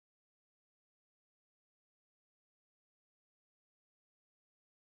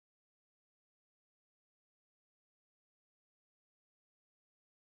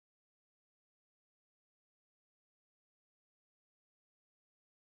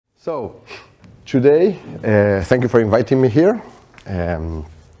So, today, thank you for inviting me here.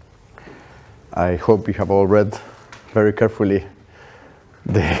 I hope you have all read very carefully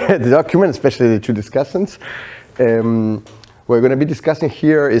the document, especially the two discussants. What we're going to be discussing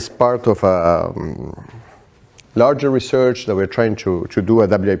here is part of a larger research that we're trying to do at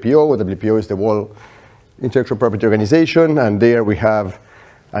WIPO. WIPO is the World Intellectual Property Organization, and there we have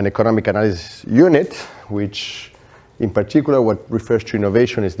an economic analysis unit, which in particular, what refers to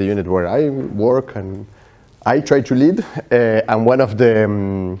innovation is the unit where I work and I try to lead. And one of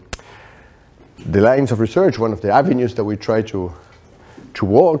the lines of research, one of the avenues that we try to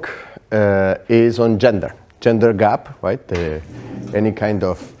walk is on gender gap, right? Any kind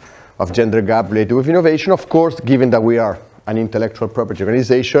of gender gap related with innovation. Of course, given that we are an intellectual property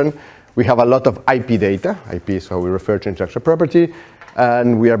organization, we have a lot of IP data. IP is how we refer to intellectual property.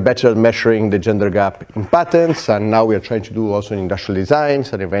 And we are better at measuring the gender gap in patents, and now we are trying to do also in industrial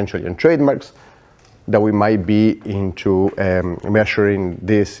designs and eventually in trademarks that we might be into measuring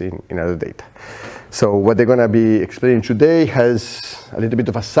this in other data. So what they're going to be explaining today has a little bit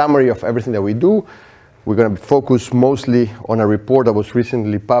of a summary of everything that we do. We're going to focus mostly on a report that was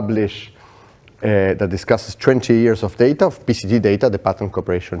recently published that discusses 20 years of data, of PCT data, the Patent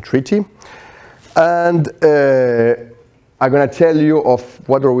Cooperation Treaty. And I'm going to tell you of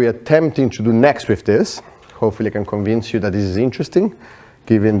what are we attempting to do next with this. Hopefully I can convince you that this is interesting,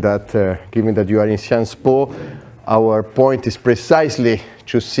 given that you are in Sciences Po. Our point is precisely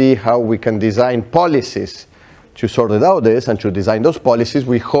to see how we can design policies to sort out this, and to design those policies,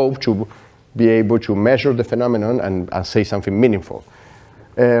 we hope to be able to measure the phenomenon and say something meaningful.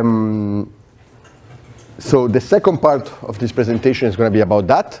 So the second part of this presentation is going to be about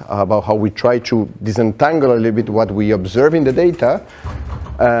that, about how we try to disentangle a little bit what we observe in the data.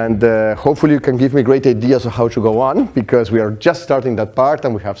 And hopefully you can give me great ideas of how to go on, because we are just starting that part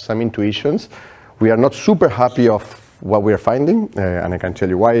and we have some intuitions. We are not super happy of what we are finding, and I can tell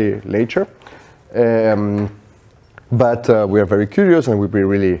you why later. But we are very curious, and it will be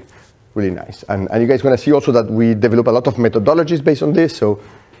really, really nice. And you guys are going to see also that we develop a lot of methodologies based on this. So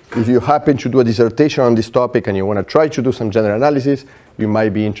if you happen to do a dissertation on this topic and you want to try to do some gender analysis, you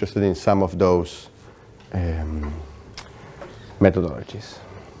might be interested in some of those methodologies.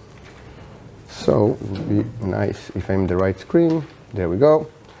 So it would be nice if I'm in the right screen. There we go.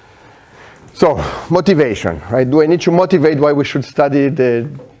 So motivation, right? Do I need to motivate why we should study the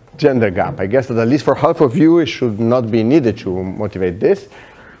gender gap? I guess that at least for half of you, it should not be needed to motivate this.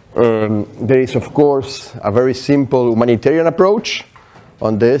 There is, of course, a very simple humanitarian approach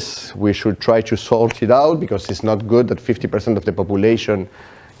on this. We should try to sort it out, because it's not good that 50% of the population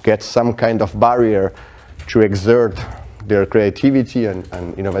gets some kind of barrier to exert their creativity and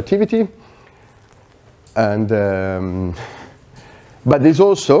innovativity. And but there's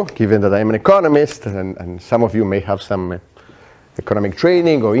also, given that I'm an economist, and some of you may have some economic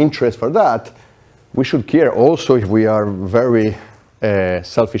training or interest for that, we should care also if we are very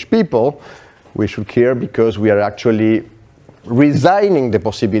selfish people. We should care because we are actually resigning the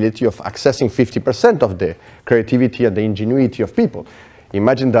possibility of accessing 50% of the creativity and the ingenuity of people.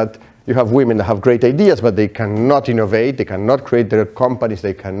 Imagine that you have women that have great ideas, but they cannot innovate, they cannot create their companies,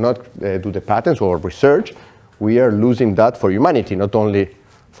 they cannot do the patents or research. We are losing that for humanity, not only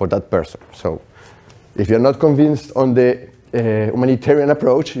for that person. So if you're not convinced on the humanitarian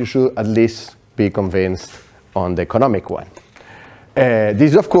approach, you should at least be convinced on the economic one.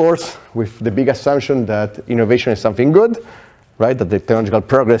 This, of course, with the big assumption that innovation is something good, right? That the technological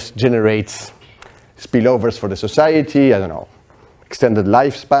progress generates spillovers for the society, I don't know, extended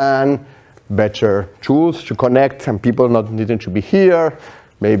lifespan, better tools to connect, and people not needing to be here,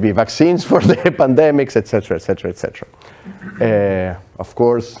 maybe vaccines for the pandemics, etc., etc., etc. Of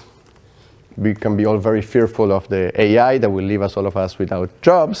course, we can be all very fearful of the AI that will leave all of us without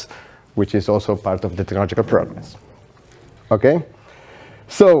jobs, which is also part of the technological progress. Okay?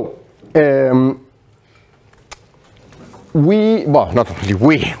 So, not only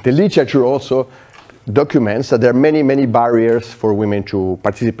we, the literature also documents that there are many, many barriers for women to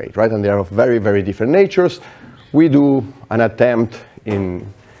participate, right? And they are of very, very different natures. We do an attempt in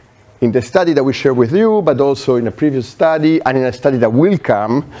the study that we share with you, but also in a previous study and in a study that will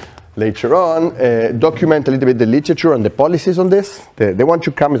come later on, document a little bit the literature and the policies on this. The one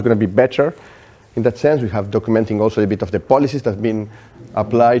to come is going to be better in that sense. We have documenting also a bit of the policies that have been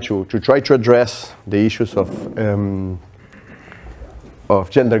applied to try to address the issues of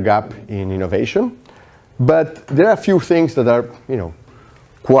gender gap in innovation. But there are a few things that are,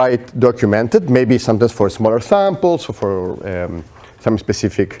 quite documented, maybe sometimes for smaller samples or for some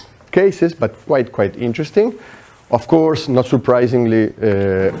specific cases, but quite interesting. Of course, not surprisingly,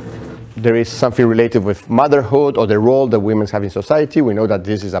 there is something related with motherhood or the role that women have in society. We know that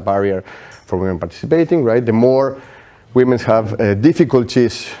this is a barrier for women participating, right? The more women have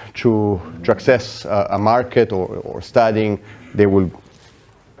difficulties to access a market or studying, they will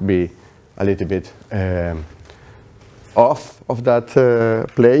be a little bit off of that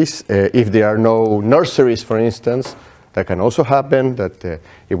place. If there are no nurseries, for instance, that can also happen, that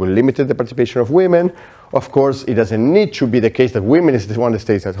it will limit the participation of women. Of course, it doesn't need to be the case that women is the one that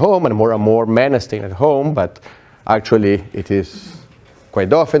stays at home, and more men are staying at home, but actually it is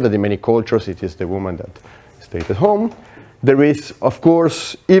quite often that in many cultures it is the woman that stays at home. There is, of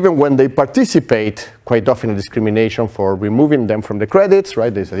course, even when they participate, quite often a discrimination for removing them from the credits,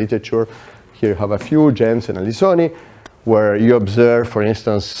 right? There's a literature, here you have a few, Jensen and Lisoni, where you observe, for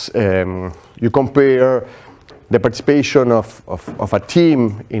instance, you compare the participation of a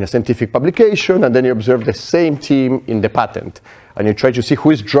team in a scientific publication, and then you observe the same team in the patent. And you try to see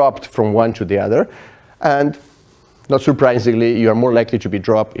who is dropped from one to the other. And not surprisingly, you are more likely to be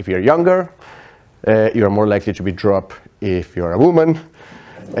dropped if you're younger. You are more likely to be dropped if you're a woman.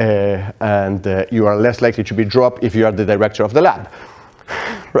 And you are less likely to be dropped if you are the director of the lab.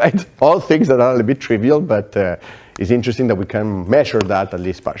 Right? All things that are a little bit trivial, but it's interesting that we can measure that at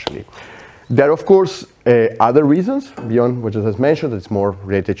least partially. There are, of course, other reasons beyond what I just mentioned. It's more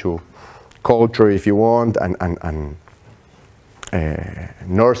related to culture, if you want, and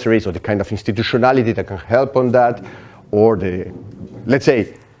nurseries, or the kind of institutionality that can help on that, or the, let's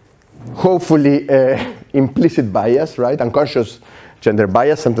say, hopefully implicit bias, right? Unconscious gender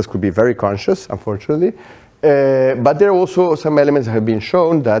bias sometimes could be very conscious, unfortunately. But there are also some elements that have been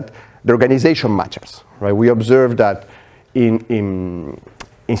shown that the organization matters, right? We observe that in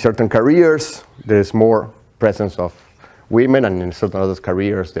certain careers, there's more presence of women, and in certain other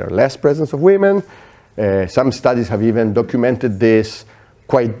careers, there are less presence of women. Some studies have even documented this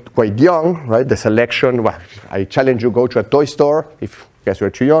quite young, right? The selection, well, I challenge you, go to a toy store. If you guys are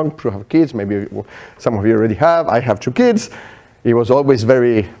too young to have kids, maybe some of you already have. I have 2 kids. It was always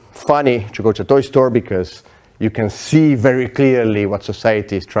very funny to go to a toy store because you can see very clearly what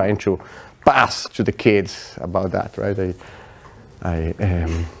society is trying to pass to the kids about that, right? I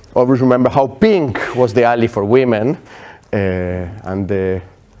always remember how pink was the alley for women, and the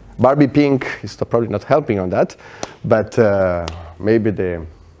Barbie pink is probably not helping on that, but maybe the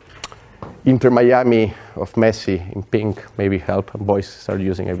Inter Miami of Messi in pink maybe help, and boys start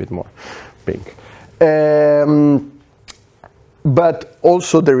using a bit more pink. But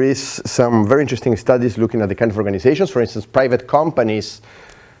also there is some very interesting studies looking at the kind of organizations. For instance, private companies,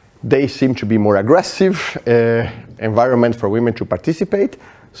 they seem to be more aggressive environment for women to participate.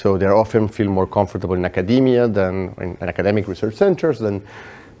 So they often feel more comfortable in academia than in academic research centers than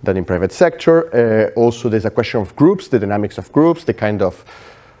in private sector. Also, there's a question of groups, the dynamics of groups, the kind of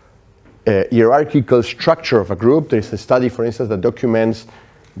hierarchical structure of a group. There's a study, for instance, that documents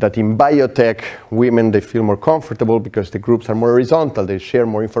that in biotech, women, they feel more comfortable because the groups are more horizontal. They share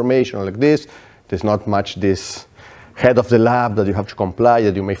more information like this. There's not much this head of the lab that you have to comply,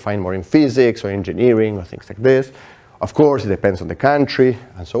 that you may find more in physics or engineering or things like this. Of course, it depends on the country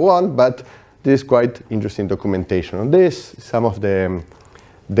and so on, but there is quite interesting documentation on this. Some of the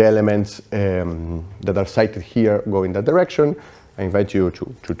elements that are cited here go in that direction. I invite you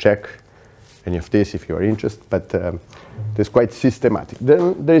to check any of this if you are interested, but it's quite systematic.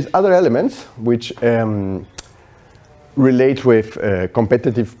 Then there is other elements which relate with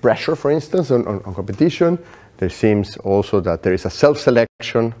competitive pressure, for instance, on competition. There seems also that there is a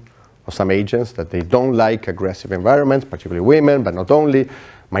self-selection of some agents, that they don't like aggressive environments, particularly women, but not only.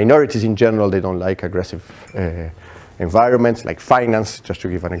 Minorities in general, they don't like aggressive environments, like finance, just to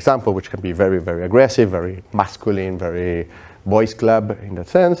give an example, which can be very, very aggressive, very masculine, very boys club in that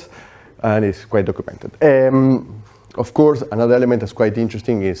sense, and it's quite documented. Of course, another element that's quite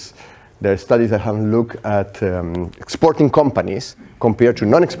interesting is there are studies that have looked at exporting companies compared to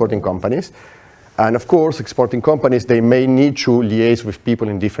non-exporting companies. And of course, exporting companies, they may need to liaise with people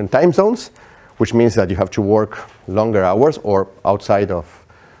in different time zones, which means that you have to work longer hours or outside of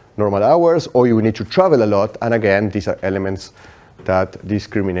normal hours, or you need to travel a lot. And again, these are elements that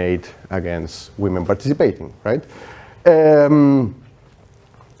discriminate against women participating, right? There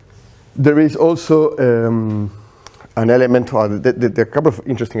is also an element, or there are a couple of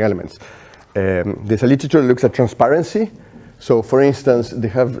interesting elements. There's a literature that looks at transparency. So for instance, they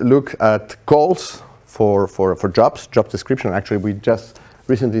have looked at calls for jobs, job description. Actually, we just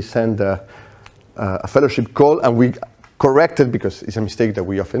recently sent a fellowship call, and we corrected, because it's a mistake that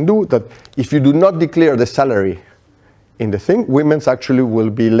we often do, that if you do not declare the salary in the thing, women actually will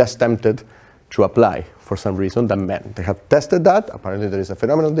be less tempted to apply for some reason than men. They have tested that. Apparently there is a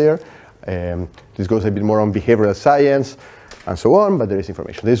phenomenon there. This goes a bit more on behavioral science and so on, but there is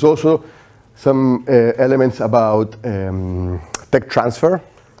information. There's also some elements about tech transfer.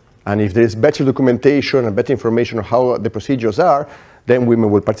 And if there is better documentation and better information on how the procedures are, then women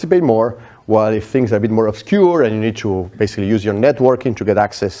will participate more, while if things are a bit more obscure and you need to basically use your networking to get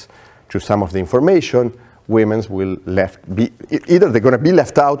access to some of the information, women will either they're going to be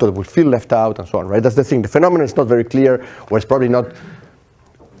left out or will feel left out and so on, right? That's the thing. The phenomenon is not very clear, or it's probably not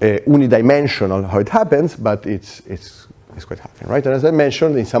unidimensional how it happens, but it's quite happening, right? And as I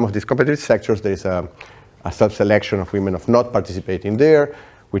mentioned, in some of these competitive sectors, there is a self-selection of women of not participating there,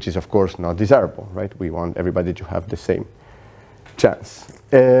 which is, of course, not desirable, right? We want everybody to have the same chance.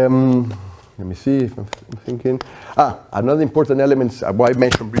 Let me see if I'm thinking. Another important element, I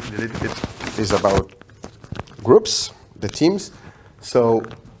mentioned briefly a little bit, is about groups, the teams. So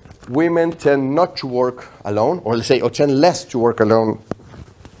women tend not to work alone, or let's say, or tend less to work alone.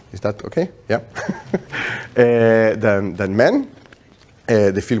 Is that okay? Yeah. than men.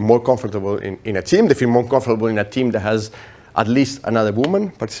 They feel more comfortable in a team. They feel more comfortable in a team that has at least another woman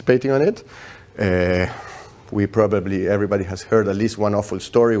participating on it. Everybody has heard at least one awful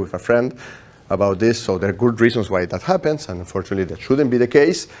story with a friend about this, so there are good reasons why that happens, and unfortunately that shouldn't be the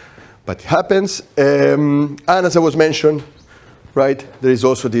case, but it happens. And as I was mentioned, right, there is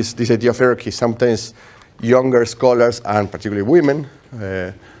also this idea of hierarchy. Sometimes younger scholars, and particularly women,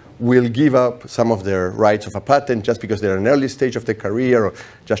 will give up some of their rights of a patent just because they're in an early stage of their career, or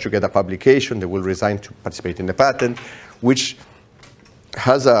just to get a publication. They will resign to participate in the patent, which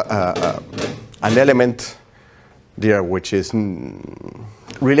has an element there which is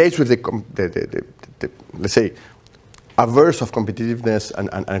relates with the let's say, averse of competitiveness and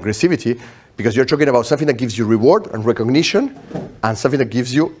aggressivity, because you're talking about something that gives you reward and recognition, and something that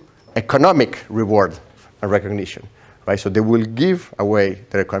gives you economic reward and recognition, right? So they will give away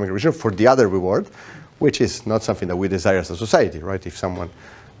their economic recognition for the other reward, which is not something that we desire as a society, right? If someone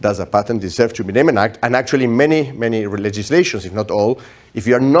does a patent, deserves to be named, and actually many legislations, if not all, if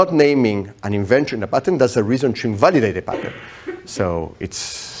you are not naming an invention in a patent, that's a reason to invalidate the patent. So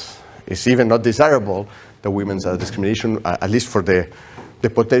it's even not desirable that women's discrimination, at least for the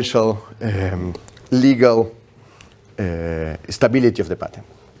potential legal stability of the patent.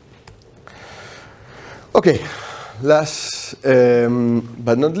 Okay, last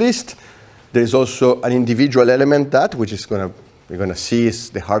but not least, there is also an individual element which is we're going to see is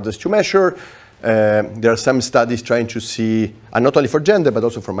the hardest to measure. There are some studies trying to see, and not only for gender, but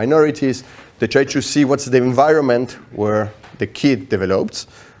also for minorities, they try to see what's the environment where the kid develops,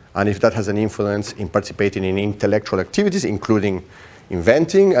 and if that has an influence in participating in intellectual activities, including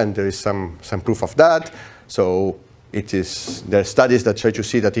inventing, and there is some proof of that. So there are studies that try to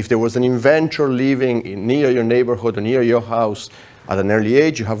see that if there was an inventor living near your neighborhood or near your house at an early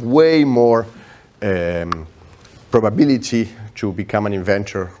age, you have way more probability to become an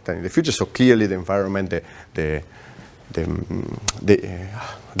inventor than in the future. So clearly the environment, the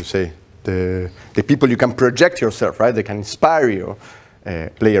people you can project yourself, right? They can inspire you,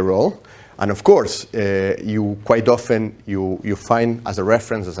 play a role. And of course, you quite often, you find as a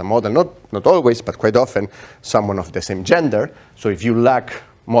reference, as a model, not always, but quite often, someone of the same gender. So if you lack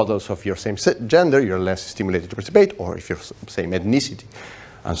models of your same gender, you're less stimulated to participate, or if you're same ethnicity,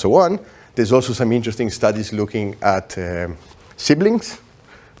 and so on. There's also some interesting studies looking at siblings,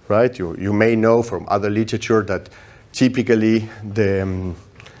 right? You may know from other literature that typically the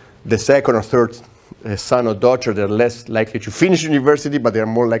second or third son or daughter, they're less likely to finish university, but they're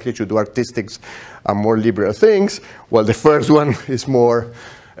more likely to do artistics and more liberal things, while the first one is more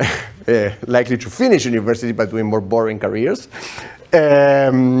likely to finish university, but doing more boring careers.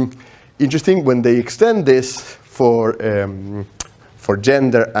 Interesting, when they extend this for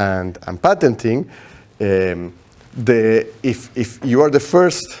gender and patenting, if you are the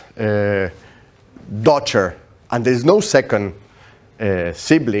first daughter and there's no second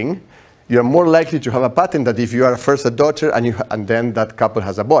sibling, you're more likely to have a patent than if you are first a daughter and then that couple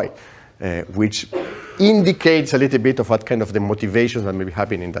has a boy, which indicates a little bit of what kind of the motivations that may be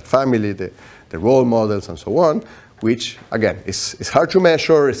happening in that family, the role models and so on, which again is hard to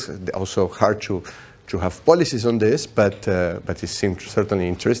measure. It's also hard to have policies on this, but it seems certainly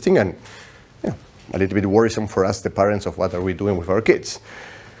interesting and a little bit worrisome for us, the parents, of what are we doing with our kids.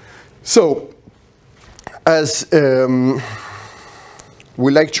 So, as we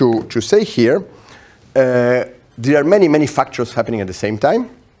like to say here, there are many factors happening at the same time,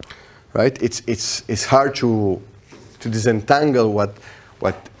 right? It's hard to disentangle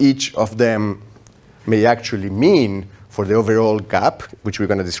what each of them may actually mean for the overall gap, which we're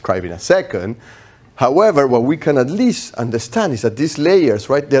going to describe in a second. However, what we can at least understand is that these layers,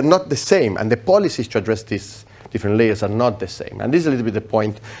 right, they're not the same, and the policies to address these different layers are not the same. And this is a little bit the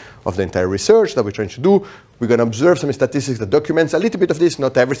point of the entire research that we're trying to do. We're going to observe some statistics that documents a little bit of this,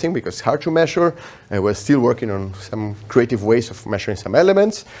 not everything, because it's hard to measure. We're still working on some creative ways of measuring some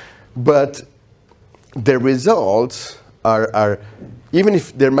elements. But the results are even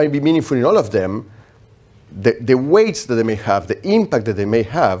if there might be meaningful in all of them, the weights that they may have, the impact that they may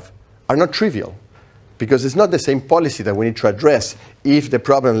have, are not trivial. Because it's not the same policy that we need to address if the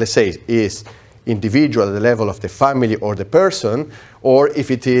problem, let's say, is individual at the level of the family or the person, or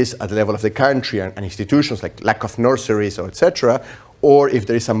if it is at the level of the country and institutions like lack of nurseries or etc., or if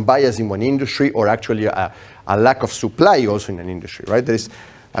there is some bias in one industry or actually a lack of supply also in an industry, right? There is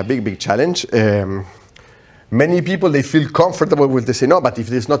a big challenge. Many people, they feel comfortable with this, say, no, but if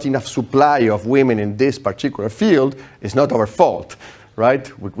there's not enough supply of women in this particular field, it's not our fault,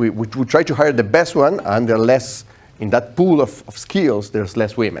 right? We try to hire the best one, and there are less, in that pool of skills, there's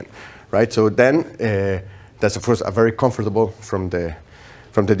less women. Right, so then that's of course very comfortable from the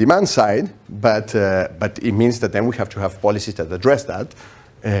demand side, but it means that then we have to have policies that address that.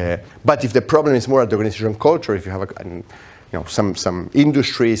 But if the problem is more at the organization culture, if you have some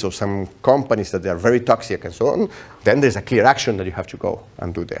industries or some companies that they are very toxic and so on, then there's a clear action that you have to go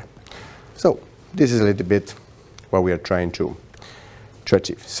and do there. So this is a little bit what we are trying to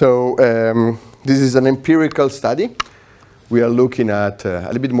achieve. So this is an empirical study. We are looking at a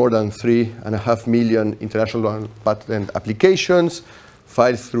little bit more than 3.5 million international patent applications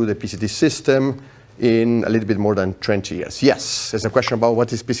filed through the PCT system in a little bit more than 20 years. Yes, there's a question about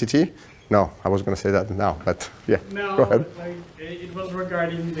what is PCT? No, I was going to say that now, but yeah, no, go ahead. It was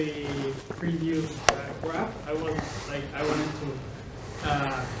regarding the previous graph. I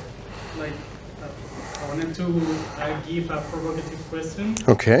wanted to give a provocative question.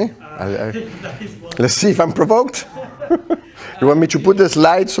 Okay. Let's see if I'm provoked. You want me to put the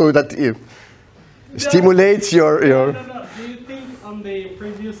slide so that it stimulates your... No. Do you think on the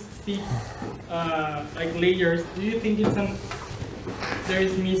previous 6 layers, do you think there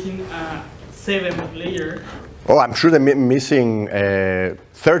is missing a 7th layer? Oh, I'm sure they're missing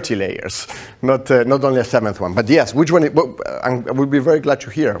 30 layers, not only a 7th one. But yes, which one? I would be very glad to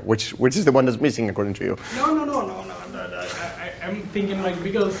hear which is the one that's missing according to you. No. I'm thinking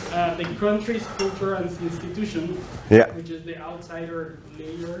because the country's culture and institution, which is the outsider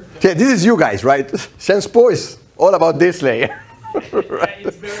layer. Yeah, this is you guys, right? Sciences is all about this layer. Right.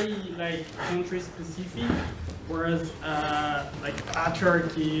 It's very country specific, whereas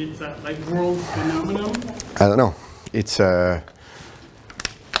patriarchy, it's a world phenomenon. I don't know. It's a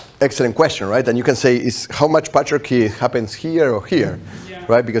excellent question, right? And you can say, is how much patriarchy happens here or here,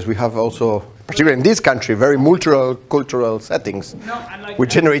 right? Because we have also, particularly in this country, very multicultural settings,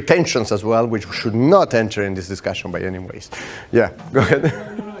 which generate tensions as well, which should not enter in this discussion by any ways. Yeah, go ahead.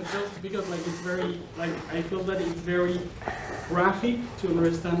 No, just because it's very, I feel that it's very graphic to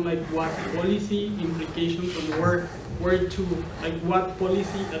understand what policy implications and where to, what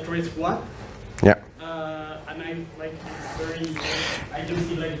policy address what. Yeah. And it's very, I can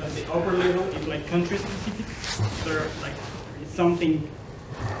see at the upper level is country specific. There it's something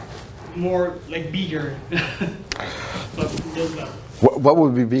more bigger. But just that. What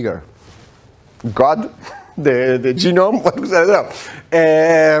would be bigger? God? The genome? What was that? I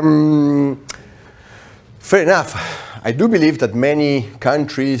don't know. Fair enough. I do believe that many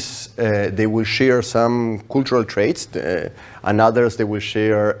countries, they will share some cultural traits, and others they will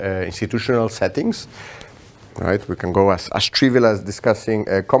share institutional settings. Right? We can go as trivial as discussing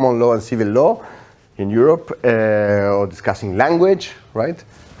common law and civil law in Europe, or discussing language, right?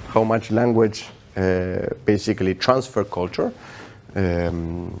 How much language basically transfer culture.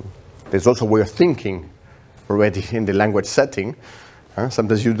 There's also a way of thinking already in the language setting.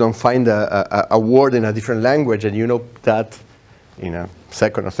 Sometimes you don't find a word in a different language, and you know that in a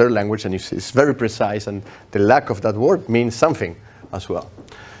second or third language, and it's very precise, and the lack of that word means something as well.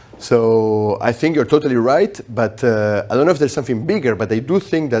 So I think you're totally right, but I don't know if there's something bigger, but I do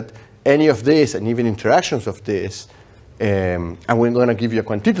think that any of this, and even interactions of this, and we're going to give you a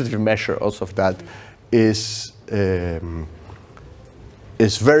quantitative measure also of that, is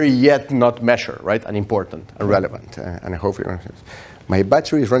very yet not measured, right, and important and relevant. And I hope my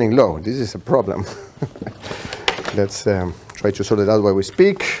battery is running low. This is a problem. Let's try to sort it out while we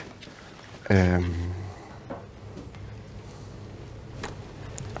speak.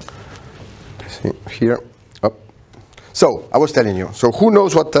 See here. Oh. So I was telling you. So who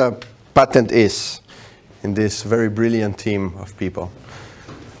knows what a patent is in this very brilliant team of people?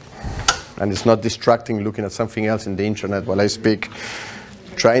 and it's not distracting looking at something else in the internet while I speak.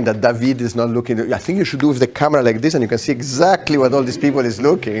 Trying that David is not looking. I think you should do with the camera like this, and you can see exactly what all these people is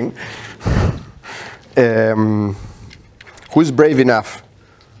looking. Who's brave enough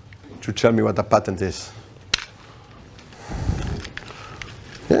to tell me what a patent is?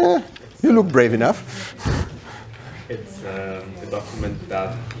 Yeah, you look brave enough. It's a document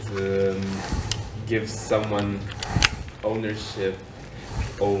that gives someone ownership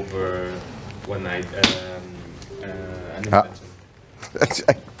over an invention.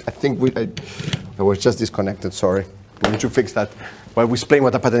 I think I was just disconnected, sorry. We need to fix that. While we explain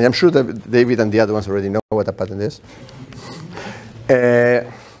what a patent is, I'm sure that David and the other ones already know what a patent is.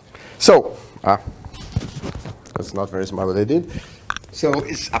 That's not very smart what I did. So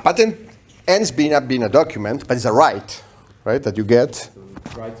a patent ends being a document, but it's a right, that you get. So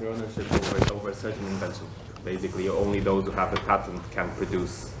right to ownership over a certain invention. Basically, only those who have the patent can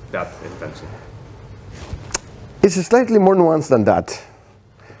produce that invention. It's slightly more nuanced than that.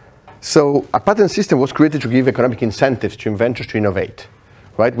 So a patent system was created to give economic incentives to inventors to innovate,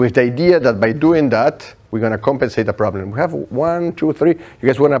 right? With the idea that by doing that, we're going to compensate a problem. We have 1, 2, 3. You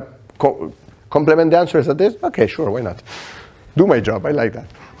guys want to complement the answers at this? Okay, sure, why not? Do my job, I like that.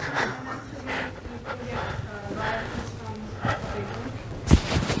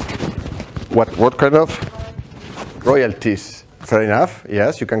 What kind of royalties? Fair enough,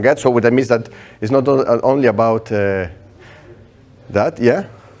 yes, you can get. So that means that it's not only about that, yeah?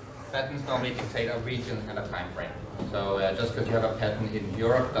 Patents normally dictate a region and a time frame. So just because you have a patent in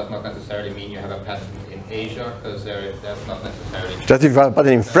Europe does not necessarily mean you have a patent in Asia, because that's not necessarily. Just if you have a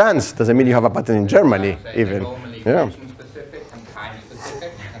patent in France doesn't mean you have a patent in Germany, even. Normally yeah. region specific and time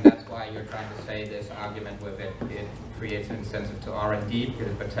specific, and that's why you're trying to say this argument with it creates an incentive to R&D, because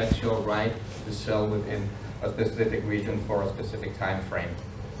it protects your right to sell within a specific region for a specific time frame.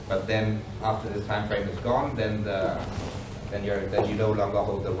 But then after this time frame is gone, then you no longer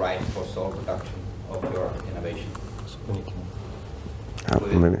hold the right for sole production of your innovation.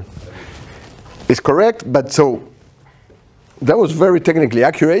 Maybe. It's correct, but so that was very technically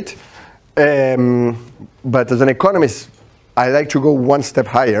accurate. But as an economist, I like to go one step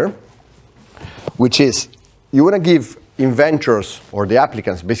higher, which is you want to give inventors or the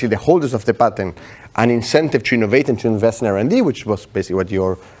applicants, basically the holders of the patent, an incentive to innovate and to invest in R&D, which was basically what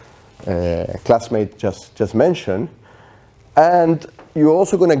your classmate just mentioned. And you're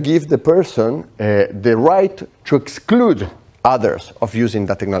also going to give the person the right to exclude others of using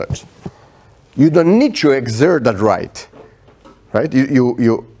that technology. You don't need to exert that right, right?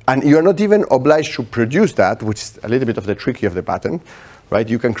 And you're not even obliged to produce that, which is a little bit of the tricky of the patent, right?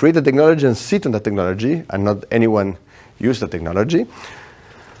 You can create the technology and sit on the technology, and not anyone use the technology.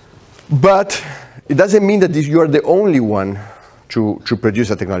 But it doesn't mean that you are the only one to produce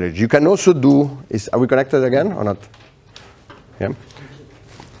the technology. You can also do, are we connected again or not? Yeah.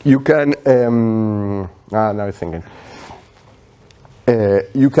 You can, now I'm thinking.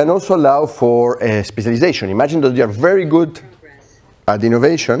 You can also allow for specialization. Imagine that you are very good at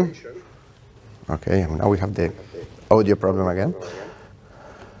innovation. Okay, now we have the audio problem again.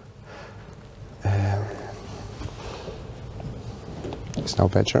 It's now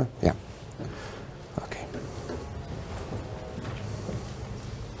better? Yeah. Okay.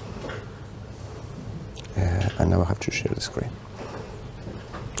 And now I have to share the screen.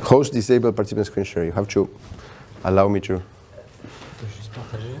 Host disable participant screen share. You have to allow me to.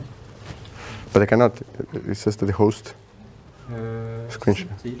 But I cannot. It says to the host screen share.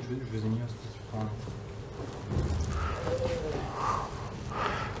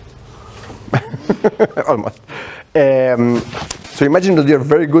 Almost. So imagine that you're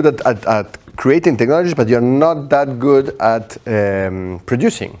very good at creating technologies, but you're not that good at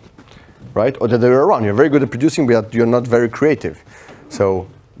producing, right? Or the other way around. You're very good at producing, but you're not very creative. So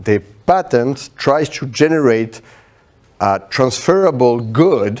the patent tries to generate a transferable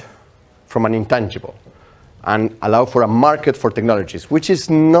good from an intangible and allow for a market for technologies, which is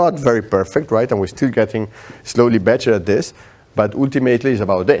not very perfect, right? And we're still getting slowly better at this. But ultimately, it's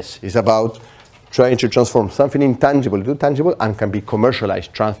about this. It's about trying to transform something intangible into tangible and can be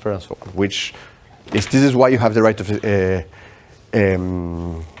commercialized, transferred, and so on, which is, this is why you have the right of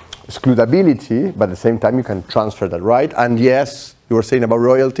excludability, but at the same time, you can transfer that right. And yes, you were saying about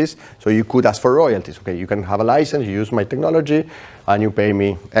royalties, so you could ask for royalties. Okay, you can have a license, you use my technology, and you pay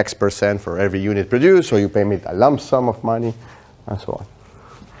me X% for every unit produced, or you pay me a lump sum of money, and so on.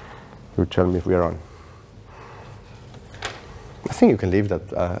 You tell me if we are on. I think you can leave that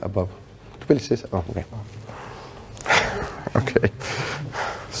above. Oh, okay. Okay.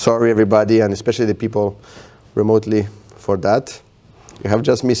 Sorry, everybody, and especially the people remotely for that. You have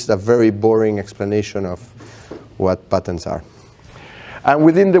just missed a very boring explanation of what patents are. And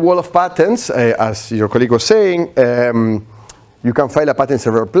within the wall of patents, as your colleague was saying, you can file a patent in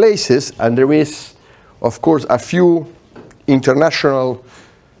several places, and there is, of course, a few international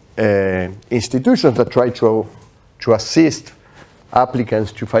institutions that try to assist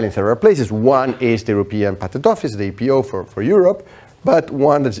applicants to file in several places. One is the European Patent Office, the EPO for Europe, but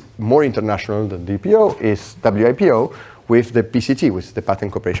one that's more international than the EPO is WIPO with the PCT, which is the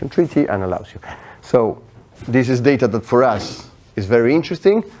Patent Cooperation Treaty, and allows you. So this is data that for us is very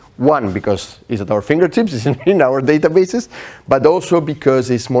interesting. One, because it's at our fingertips, it's in our databases, but also because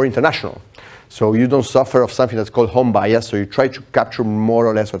it's more international. So you don't suffer of something that's called home bias, so you try to capture more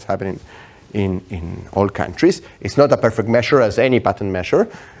or less what's happening in all countries. It's not a perfect measure as any patent measure,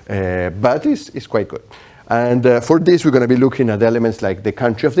 but it's quite good. And for this, we're going to be looking at elements like the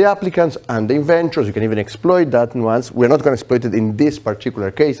country of the applicants and the inventors. You can even exploit that once. We're not going to exploit it in this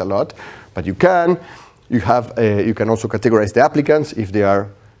particular case a lot, but you can. You can also categorize the applicants if they are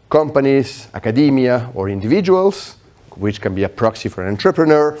companies, academia, or individuals, which can be a proxy for an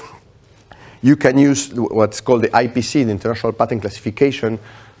entrepreneur. You can use what's called the IPC, the International Patent Classification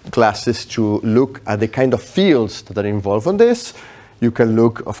classes, to look at the kind of fields that are involved on this. You can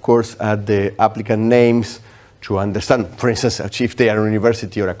look, of course, at the applicant names to understand, for instance, if they are a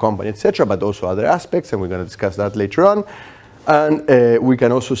university or a company, etc., but also other aspects, and we're going to discuss that later on. And we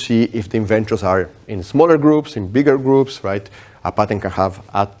can also see if the inventors are in smaller groups, in bigger groups, right? A patent can have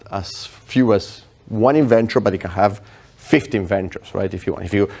as few as one inventor, but it can have 50 inventors, right? If you want.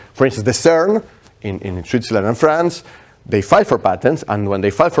 If you, for instance, the CERN in Switzerland and France, they file for patents, and when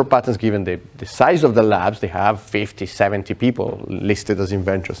they file for patents, given the size of the labs, they have 50, 70 people listed as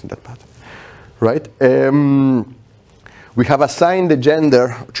inventors in that patent, right? We have assigned the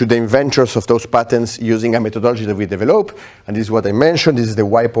gender to the inventors of those patents using a methodology that we developed, and this is what I mentioned. This is the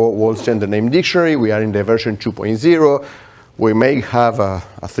WIPO World's Gender Name Dictionary. We are in the version 2.0. We may have a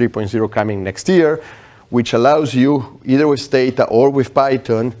 3.0 coming next year, which allows you, either with Stata or with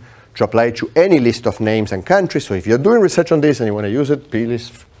Python, to apply it to any list of names and countries. So if you're doing research on this and you want to use it,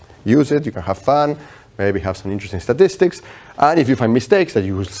 please use it. You can have fun, maybe have some interesting statistics. And if you find mistakes, that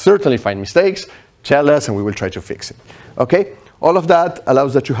you will certainly find mistakes, tell us and we will try to fix it. Okay? All of that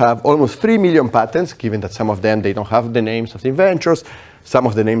allows that you have almost 3 million patents, given that some of them, they don't have the names of the inventors. Some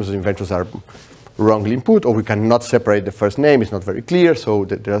of the names of the inventors are wrongly input, or we cannot separate the first name. It's not very clear, so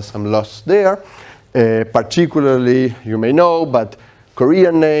there are some loss there. Particularly, you may know, but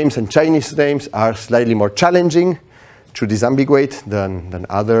Korean names and Chinese names are slightly more challenging to disambiguate than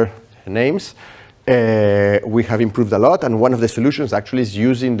other names. We have improved a lot, and one of the solutions actually is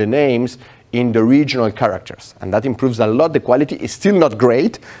using the names in the regional characters, and that improves a lot the quality. It's still not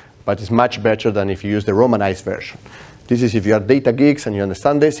great, but it's much better than if you use the Romanized version. This is if you are data geeks and you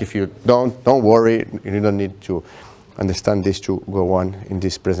understand this. If you don't worry, you don't need to understand this to go on in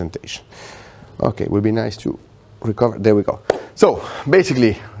this presentation. Okay, it would be nice to recover. There we go. So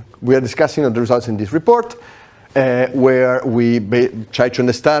basically, we are discussing the results in this report, where we try to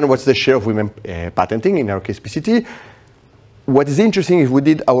understand what's the share of women patenting, in our case PCT. What is interesting is we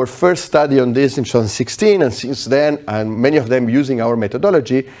did our first study on this in 2016, and since then, and many of them using our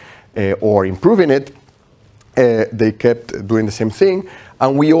methodology or improving it, they kept doing the same thing,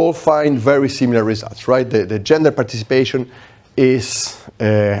 and we all find very similar results, right? The gender participation is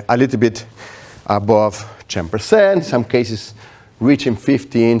a little bit above 10%, some cases reaching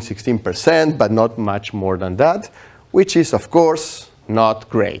 15, 16%, but not much more than that, which is, of course, not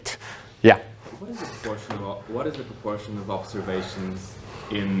great. Yeah? What is the proportion of observations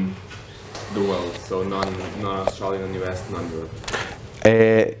in the world? So non-Australian and US,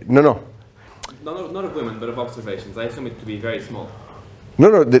 non-Europe? No. Not of women, but of observations. I assume it to be very small.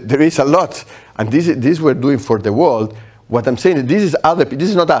 No, there is a lot. And this we're doing for the world. What I'm saying is this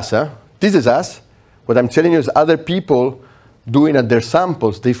is not us, huh? This is us. What I'm telling you is other people doing at their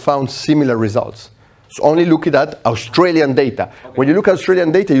samples, they found similar results. So only looking at Australian data. Okay. When you look at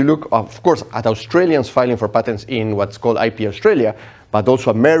Australian data, you look, of course, at Australians filing for patents in what's called IP Australia, but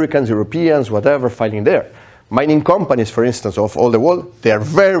also Americans, Europeans, whatever, filing there. Mining companies, for instance, of all the world, they are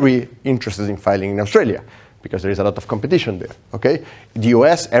very interested in filing in Australia because there is a lot of competition there, okay? The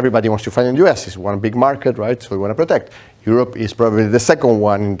US, everybody wants to file in the US. It's one big market, right? So we want to protect. Europe is probably the second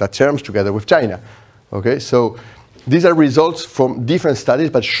one in that terms, together with China, okay? So these are results from different studies,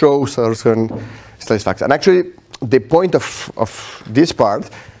 but show certain studies facts. And actually, the point of this part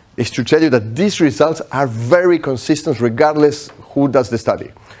is to tell you that these results are very consistent regardless who does the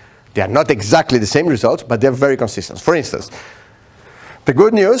study. They are not exactly the same results, but they're very consistent. For instance, the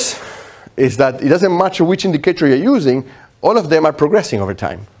good news is that it doesn't matter which indicator you're using, all of them are progressing over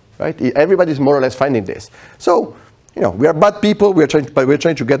time, right? Everybody's more or less finding this. So, you know, we are bad people, but we're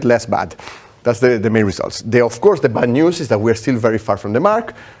trying to get less bad. That's the main results. Of course, the bad news is that we're still very far from the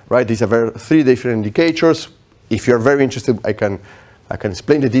mark, right? These are three different indicators. If you're very interested, I can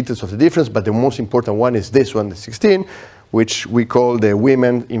explain the details of the difference, but the most important one is this one, the 16, which we call the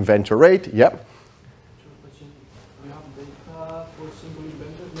women inventor rate. Yeah.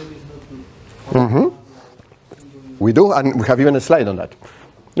 We do, and we have even a slide on that.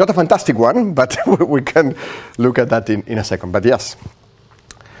 Not a fantastic one, but we can look at that in a second, but yes.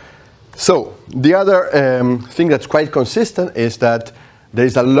 So the other thing that's quite consistent is that there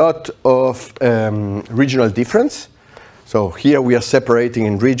is a lot of regional difference. So here we are separating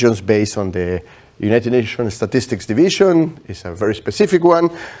in regions based on the United Nations Statistics Division. It's a very specific one,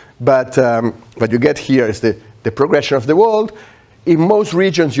 but what you get here is the progression of the world. In most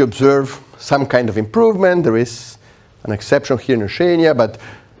regions you observe some kind of improvement. There is an exception here in Oceania, but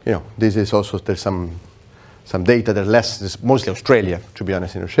you know, this is also, there's some data that less, it's mostly Australia, to be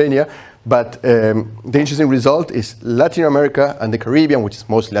honest, in Oceania. But the interesting result is Latin America and the Caribbean, which is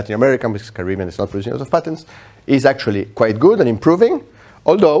mostly Latin American, because Caribbean is not producing a lot of patents, is actually quite good and improving,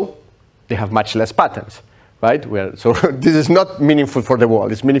 although they have much less patents, right? So this is not meaningful for the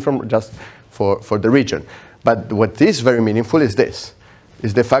world, it's meaningful just for the region. But what is very meaningful is this,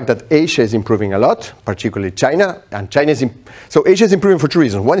 is the fact that Asia is improving a lot, particularly China, and so Asia is improving for two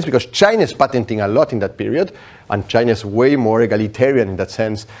reasons. One is because China is patenting a lot in that period, and China is way more egalitarian in that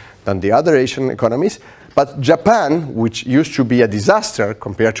sense than the other Asian economies. But Japan, which used to be a disaster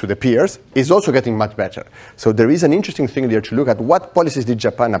compared to the peers, is also getting much better. So there is an interesting thing there to look at what policies did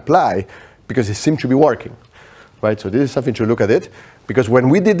Japan apply, because it seemed to be working. Right? So this is something to look at it, because when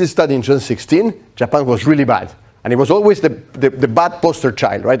we did this study in 2016, Japan was really bad. And it was always the bad poster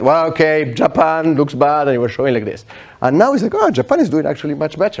child, right? Well, okay, Japan looks bad, and it was showing like this. And now it's like, oh, Japan is doing actually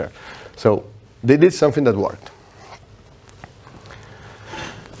much better. So they did something that worked.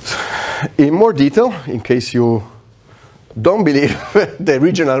 In more detail, in case you don't believe the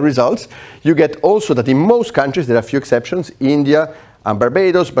regional results, you get also that in most countries, there are a few exceptions, India and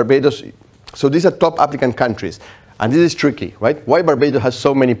Barbados. So these are top applicant countries. And this is tricky, right? Why Barbados has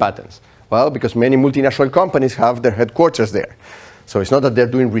so many patents? Well, because many multinational companies have their headquarters there. So it's not that they're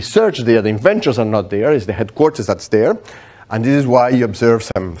doing research there, the inventors are not there, it's the headquarters that's there. And this is why you observe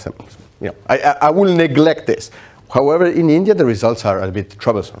some you know, I will neglect this. However, in India, the results are a bit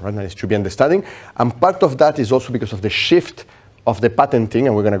troublesome, right? And it should be understanding. And part of that is also because of the shift of the patenting,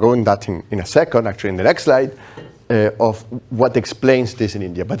 and we're going to go in that in a second, actually in the next slide, of what explains this in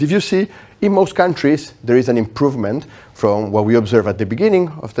India. But if you see, in most countries, there is an improvement from what we observed at the beginning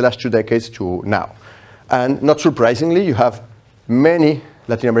of the last 2 decades to now. And not surprisingly, you have many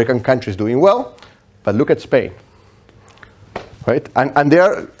Latin American countries doing well, but look at Spain. Right? And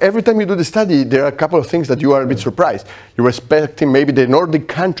every time you do the study, there are a couple of things that you are a bit surprised. You're expecting maybe the Nordic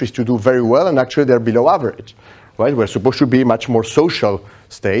countries to do very well, and actually they're below average. Right? We're supposed to be much more social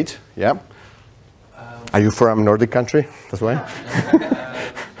state. Yeah? Are you from a Nordic country? That's why?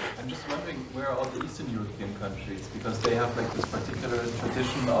 I'm just wondering, where are all the Eastern European countries? Because they have like this particular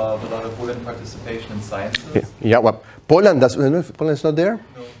tradition of a lot of women participation in sciences. Yeah, well, Poland is not there?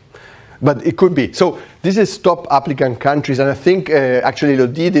 No. But it could be. So this is top applicant countries, and I think actually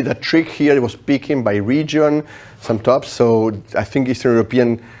Lodi did a trick here. It was picking by region, some tops. So I think Eastern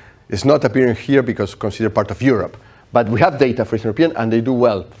European is not appearing here because considered part of Europe. But we have data for Eastern European, and they do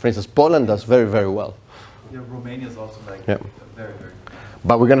well. For instance, Poland does very, very well. Yeah, Romania is also like very, very.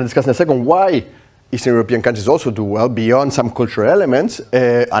 But we're going to discuss in a second why Eastern European countries also do well beyond some cultural elements,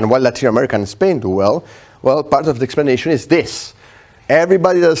 and why Latin America and Spain do well. Well, part of the explanation is this.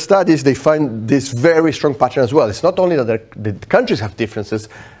 Everybody that studies, they find this very strong pattern as well. It's not only that the countries have differences,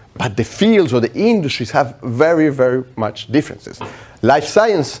 but the fields or the industries have very, very much differences. Life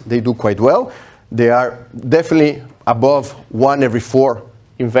science, they do quite well. They are definitely above 1 every 4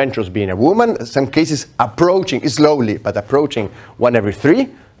 inventors being a woman. In some cases approaching, slowly, but approaching 1 every 3,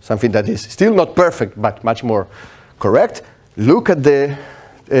 something that is still not perfect, but much more correct. Look at the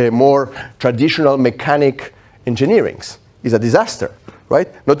more traditional mechanic engineerings. It's a disaster, right?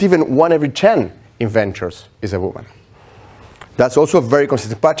 Not even 1 every 10 inventors is a woman. That's also a very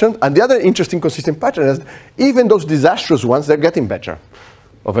consistent pattern. And the other interesting consistent pattern is even those disastrous ones, they're getting better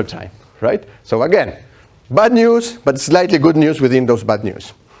over time, right? So again, bad news, but slightly good news within those bad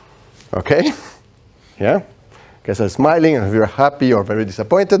news. Okay? Yeah? Guess I'm smiling, and if you're happy or very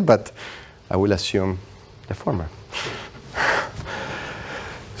disappointed, but I will assume the former.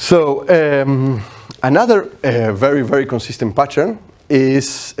 So another very, very consistent pattern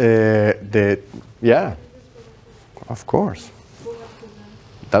is Of course.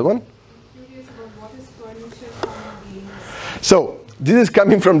 That one? I'm curious about what is furniture common gains. So this is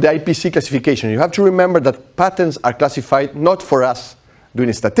coming from the IPC classification. You have to remember that patents are classified not for us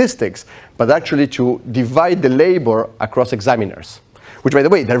doing statistics, but actually to divide the labor across examiners. Which, by the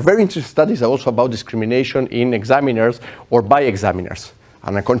way, there are very interesting studies also about discrimination in examiners or by examiners.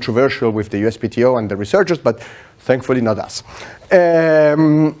 And are controversial with the USPTO and the researchers, but thankfully not us.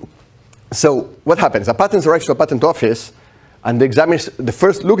 So what happens? A patent arrives to a patent office, and the examiners, the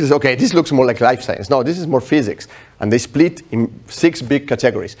first look is, okay, this looks more like life science. No, this is more physics. And they split in 6 big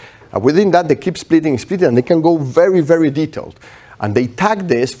categories. And within that, they keep splitting, and they can go very, very detailed. And they tag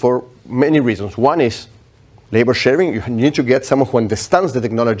this for many reasons. One is labor sharing. You need to get someone who understands the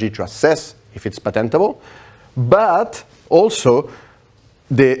technology to assess if it's patentable. But also,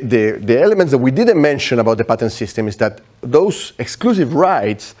 the elements that we didn't mention about the patent system is that those exclusive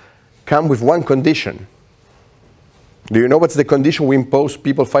rights come with one condition. Do you know what's the condition we impose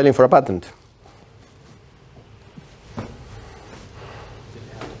people filing for a patent?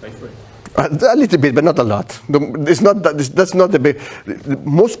 A little bit, but not a lot. It's not that's not the big. The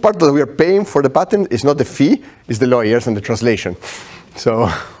most part that we are paying for the patent is not the fee, it's the lawyers and the translation. So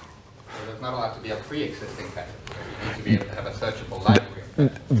there's not allowed to be a pre-existing patent. You need to be able to have a searchable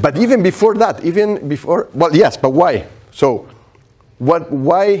library. But even before that, well, yes, but why? So,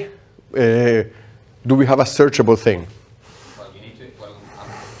 why do we have a searchable thing? Well, you need to. Well, I'm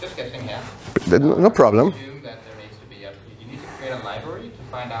just guessing here. No problem. Assume that there needs to be you need to create a library to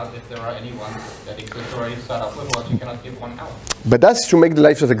find out if there are any ones that exist already set up with, or you cannot give one out. But that's to make the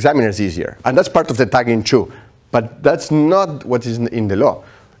lives of examiners easier, and that's part of the tagging too. But that's not what is in the law.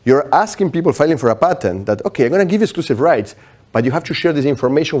 You're asking people filing for a patent that, okay, I'm going to give you exclusive rights, but you have to share this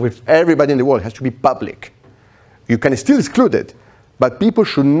information with everybody in the world. It has to be public. You can still exclude it, but people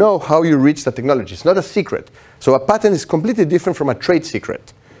should know how you reach the technology. It's not a secret. So a patent is completely different from a trade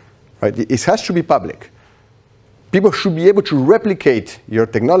secret. Right? It has to be public. People should be able to replicate your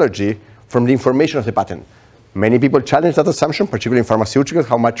technology from the information of the patent. Many people challenge that assumption, particularly in pharmaceuticals,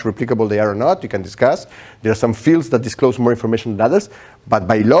 how much replicable they are or not, you can discuss. There are some fields that disclose more information than others, but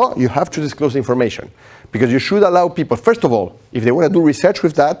by law, you have to disclose the information. Because you should allow people, first of all, if they want to do research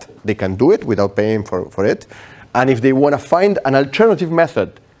with that, they can do it without paying for it. And if they want to find an alternative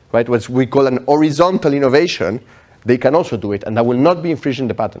method, right, what we call an horizontal innovation, they can also do it, and that will not be infringing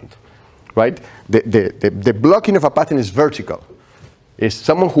the patent, right? The blocking of a patent is vertical. Is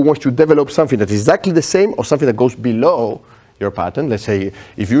someone who wants to develop something that is exactly the same or something that goes below your patent. Let's say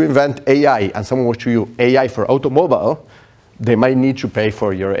if you invent AI and someone wants to use AI for automobile, they might need to pay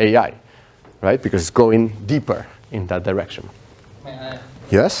for your AI, right? Because it's going deeper in that direction.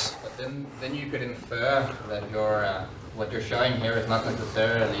 Yes? But then you could infer that what you're showing here is not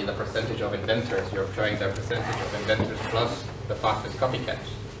necessarily the percentage of inventors. You're showing the percentage of inventors plus the fastest copycats.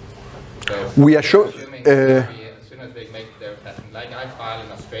 So we are showing... as they make their patent, like I file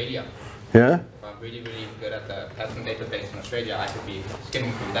in Australia. Yeah. If I'm really, really good at the patent database in Australia, I could be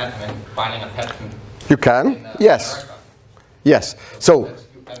skimming through that and then filing a patent. You can, yes. America. Yes. So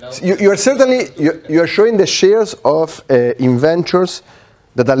you are certainly you are showing the shares of inventors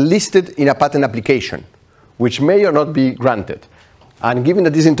that are listed in a patent application, which may or not be granted. And given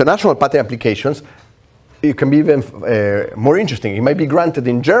that these international patent applications, it can be even more interesting. It might be granted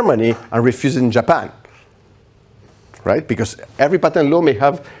in Germany and refused in Japan. Right? Because every patent law may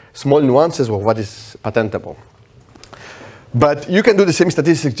have small nuances of what is patentable. But you can do the same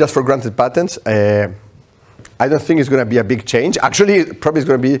statistics just for granted patents. I don't think it's going to be a big change. Actually, probably it's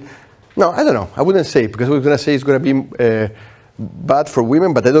going to be, no, I don't know. I wouldn't say, because we're going to say it's going to be bad for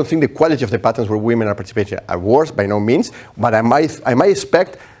women, but I don't think the quality of the patents where women are participating are worse, by no means. But I might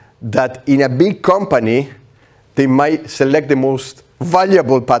expect that in a big company, they might select the most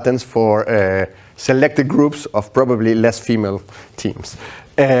valuable patents for selected groups of probably less female teams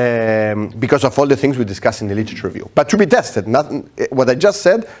because of all the things we discussed in the literature review. But to be tested, what I just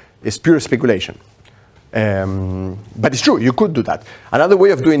said is pure speculation. But it's true, you could do that. Another way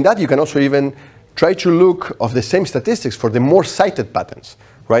of doing that, you can also even try to look of the same statistics for the more cited patents,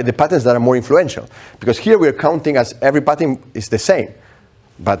 right? The patents that are more influential. Because here we're counting as every patent is the same.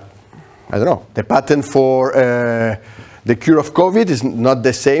 But I don't know, the patent for the cure of COVID is not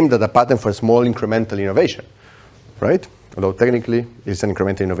the same that a patent for small incremental innovation, right? Although technically it's an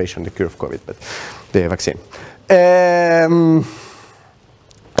incremental innovation, the cure of COVID, but the vaccine.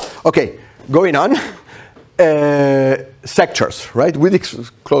 Okay, going on. Sectors, right? We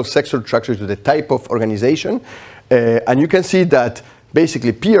disclose sector structures to the type of organization. And you can see that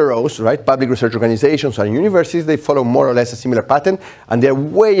basically PROs, right, public research organizations and universities, they follow more or less a similar pattern, and they're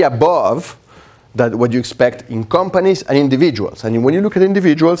way above than what you expect in companies and individuals. And when you look at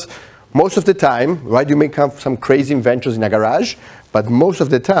individuals, most of the time, right, you may have some crazy inventions in a garage, but most of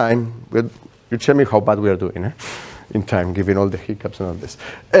the time, you tell me how bad we are doing in time, given all the hiccups and all this.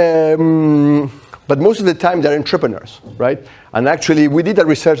 But most of the time, they're entrepreneurs, right? And actually, we did a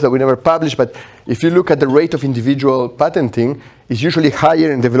research that we never published, but if you look at the rate of individual patenting, it's usually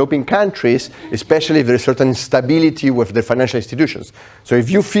higher in developing countries, especially if there's certain instability with the financial institutions. So if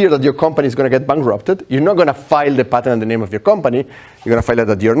you fear that your company is going to get bankrupted, you're not going to file the patent in the name of your company. You're going to file it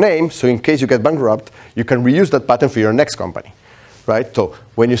at your name, so in case you get bankrupt, you can reuse that patent for your next company, right? So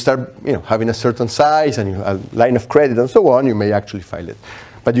when you start having a certain size and a line of credit and so on, you may actually file it.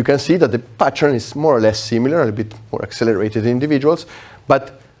 But you can see that the pattern is more or less similar, a bit more accelerated in individuals.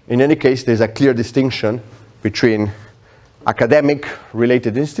 But in any case, there's a clear distinction between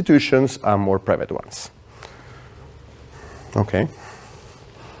academic-related institutions and more private ones. Okay.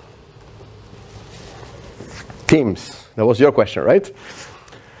 Teams. That was your question, right?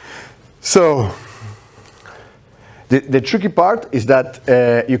 So the tricky part is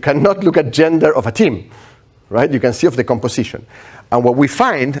that you cannot look at gender of a team, right? You can see of the composition. And what we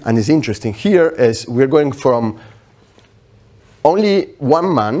find, and is interesting here, is we're going from only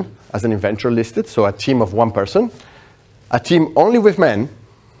one man as an inventor listed, so a team of one person, a team only with men,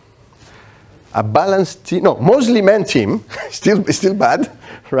 a balanced team, no, mostly men team, still bad,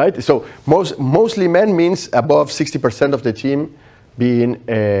 right? So mostly men means above 60% of the team being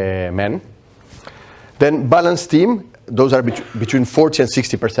men. Then balanced team, those are between 40 and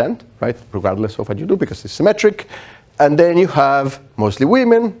 60%, right? Regardless of what you do, because it's symmetric. And then you have mostly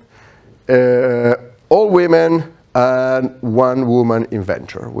women, all women, and one woman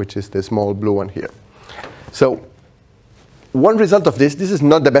inventor, which is the small blue one here. So one result of this is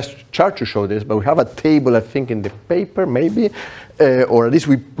not the best chart to show this, but we have a table, I think, in the paper, maybe, or at least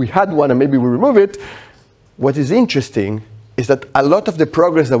we had one and maybe we remove it. What is interesting is that a lot of the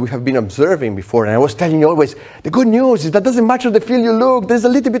progress that we have been observing before, and I was telling you always, the good news is that doesn't matter the field you look, there's a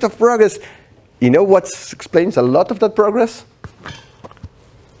little bit of progress. You know what explains a lot of that progress?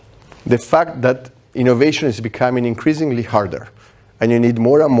 The fact that innovation is becoming increasingly harder, and you need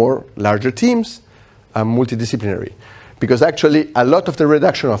more and more larger teams and multidisciplinary. Because actually, a lot of the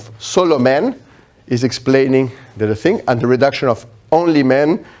reduction of solo men is explaining the thing, and the reduction of only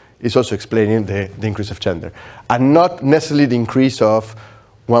men is also explaining the increase of gender. And not necessarily the increase of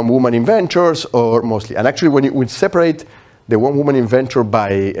one-woman inventors, or mostly. And actually, when you would separate the one-woman inventor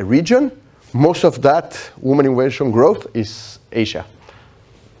by a region, most of that woman invention growth is Asia,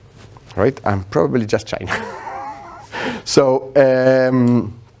 right? And probably just China. So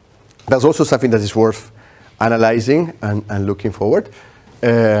that's also something that is worth analyzing and looking forward.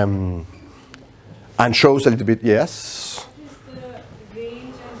 And shows a little bit, yes? What is the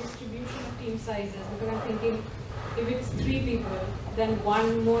range and distribution of team sizes? Because I'm thinking if it's 3 people, then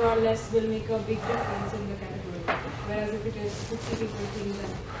one more or less will make a big difference in the category. Whereas if it is 50 people teams, then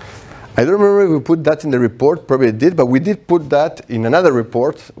I don't remember if we put that in the report, probably it did, but we did put that in another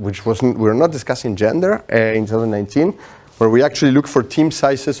report, which wasn't, we were not discussing gender in 2019, where we actually looked for team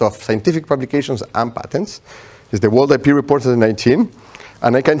sizes of scientific publications and patents. It's the World IP Report 2019.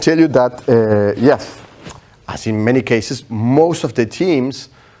 And I can tell you that, yes, as in many cases, most of the teams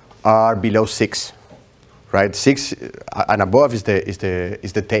are below 6, right? 6 and above is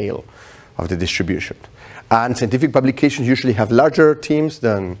the tail of the distribution. And scientific publications usually have larger teams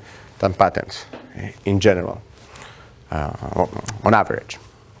than patents in general, on average.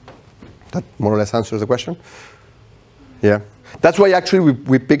 That more or less answers the question? Yeah. That's why actually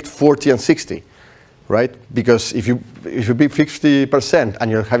we picked 40 and 60, right? Because if you pick 50%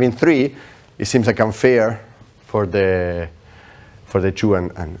 and you're having 3, it seems like unfair for the 2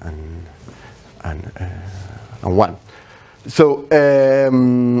 and 1. So,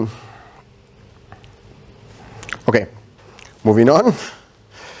 okay, moving on.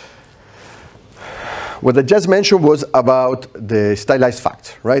 What I just mentioned was about the stylized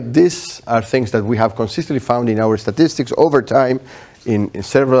facts, right? These are things that we have consistently found in our statistics over time in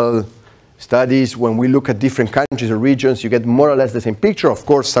several studies. When we look at different countries or regions, you get more or less the same picture. Of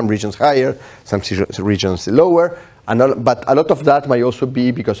course, some regions higher, some regions lower, but a lot of that might also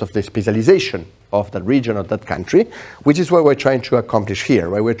be because of the specialization of that region or that country, which is what we're trying to accomplish here,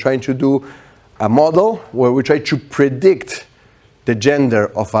 right? We're trying to do a model where we try to predict the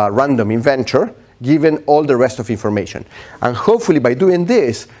gender of a random inventor given all the rest of information. And hopefully by doing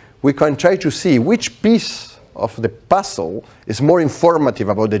this, we can try to see which piece of the puzzle is more informative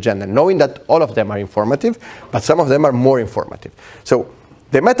about the gender, knowing that all of them are informative, but some of them are more informative. So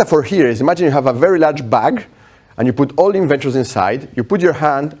the metaphor here is, imagine you have a very large bag, and you put all the inventors inside, you put your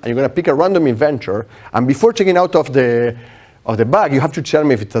hand, and you're going to pick a random inventor, and before checking out of the bag, you have to tell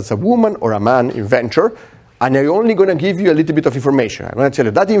me if it's a woman or a man inventor, and I'm only going to give you a little bit of information. I'm going to tell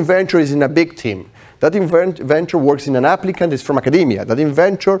you that inventor is in a big team. That inventor works in an applicant is from academia. That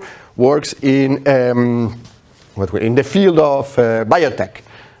inventor works in the field of biotech,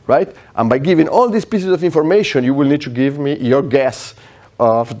 right? And by giving all these pieces of information, you will need to give me your guess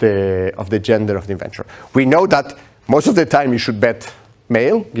of the gender of the inventor. We know that most of the time you should bet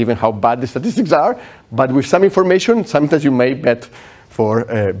male, given how bad the statistics are, but with some information, sometimes you may bet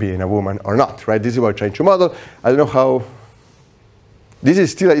for being a woman or not, right? This is what we're trying to model. I don't know how, this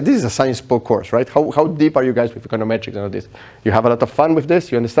is a science course, right? How deep are you guys with econometrics and all this? You have a lot of fun with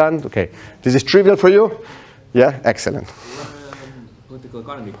this, you understand? Okay, this is trivial for you? Yeah, excellent. Political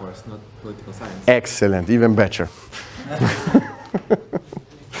economy course, not political science. Excellent, even better.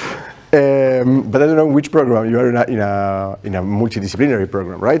 But I don't know which program. You are in a multidisciplinary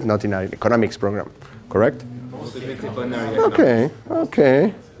program, right? Not in an economics program, correct? Multidisciplinary.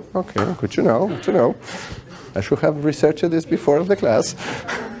 Okay. Good to know. I should have researched this before the class.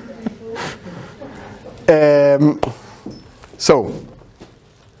 So,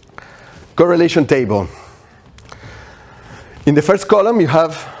 correlation table. In the first column, you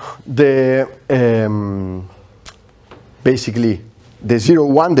have the basically the 0,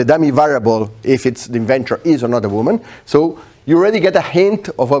 1, the dummy variable, if it's the inventor is or not a woman. So you already get a hint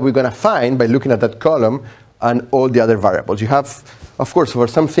of what we're going to find by looking at that column and all the other variables. You have, of course, for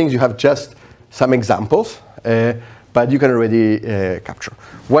some things you have just some examples, but you can already capture.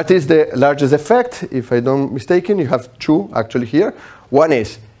 What is the largest effect? If I don't mistaken, you have two actually here. One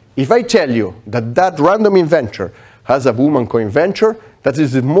is, if I tell you that random inventor has a woman co-inventor, that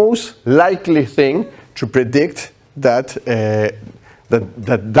is the most likely thing to predict that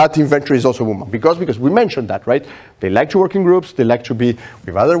that inventor is also a woman. Because we mentioned that, right? They like to work in groups, they like to be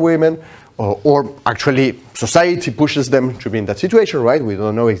with other women, or actually society pushes them to be in that situation, right? We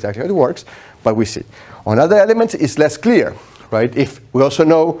don't know exactly how it works, but we see. On other elements, it's less clear, right? If we also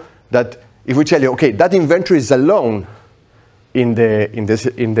know that if we tell you, okay, that inventor is alone in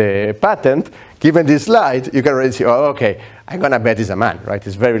the patent, given this slide, you can already see, oh, okay, I'm going to bet it's a man, right?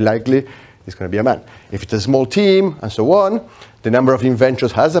 It's very likely it's going to be a man. If it's a small team and so on, the number of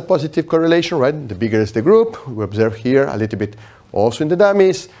inventors has a positive correlation, right? The bigger is the group. We observe here a little bit also in the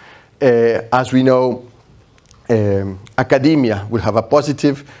dummies. As we know, academia will have a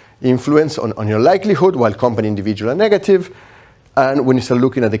positive influence on your likelihood, while company individual are negative. And when you start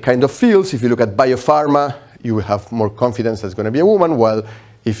looking at the kind of fields, if you look at biopharma, you will have more confidence that it's going to be a woman, while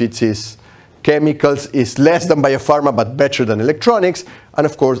if it is chemicals, is less than biopharma, but better than electronics. And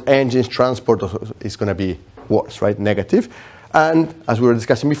of course, engines, transport is going to be worse, right? Negative. And as we were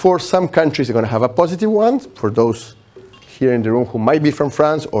discussing before, some countries are going to have a positive one. For those here in the room who might be from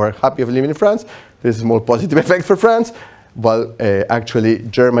France or are happy of living in France, there's a small positive effect for France. While actually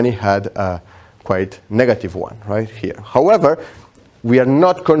Germany had a quite negative one right here. However, we are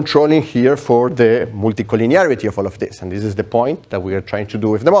not controlling here for the multicollinearity of all of this. And this is the point that we are trying to do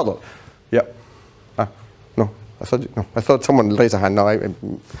with the model. Yeah. No, I thought someone raised a hand. No,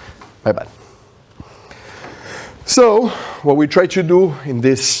 my bad. So what we try to do in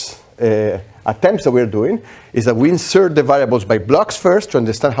this attempts that we're doing is that we insert the variables by blocks first to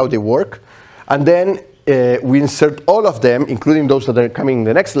understand how they work. And then we insert all of them, including those that are coming in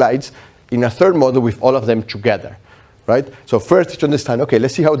the next slides, in a third model with all of them together. Right? So first to understand, okay,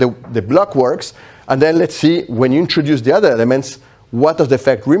 let's see how the block works. And then let's see when you introduce the other elements, what of the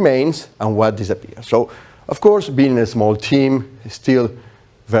effect remains and what disappears. So, of course, being in a small team is still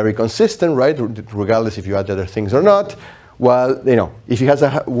very consistent, right? Regardless if you add other things or not. While, you know, if it has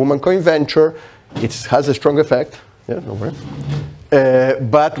a woman co-inventor, it has a strong effect. Yeah, no worry.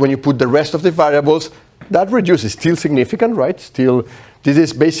 But when you put the rest of the variables, that reduces. Still significant, right? Still, this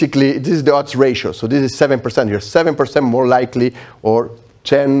is basically, this is the odds ratio. So this is 7%. You're 7% more likely, or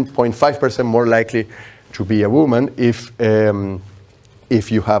 10.5% more likely to be a woman if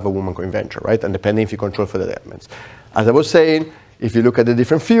you have a woman co-inventor, right? And depending if you control for the elements. As I was saying, if you look at the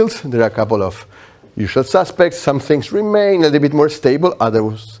different fields, there are a couple of usual suspects. Some things remain a little bit more stable.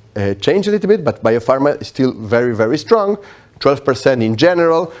 Others change a little bit, but biopharma is still very, very strong. 12% in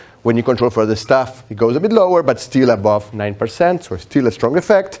general. When you control for the stuff, it goes a bit lower, but still above 9%, so still a strong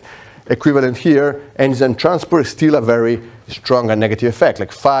effect. Equivalent here, engines and transport is still a very strong and negative effect,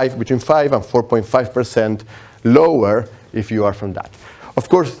 like between 5 and 4.5% lower if you are from that. Of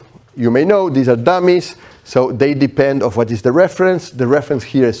course, you may know these are dummies, so they depend on what is the reference. The reference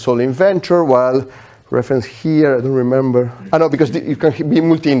here is sole inventor, while reference here, I don't remember. I know, because you can be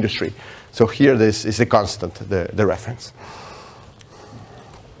multi-industry. So here this is the constant, the reference.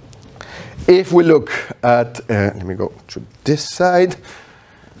 If we look at, let me go to this side.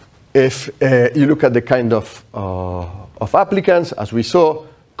 If you look at the kind of applicants, as we saw,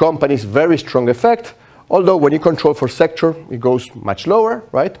 companies, very strong effect. Although when you control for sector, it goes much lower,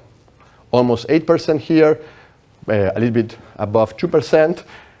 right? Almost 8% here, a little bit above 2%.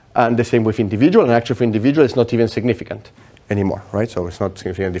 And the same with individual. And actually for individual, it's not even significant anymore, right? So it's not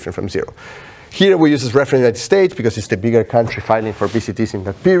significantly different from 0. Here we use as reference United States because it's the bigger country filing for VCTs in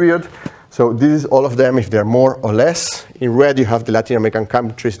that period. So this is all of them if they're more or less. In red, you have the Latin American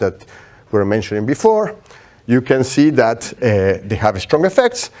countries that we were mentioning before. You can see that they have strong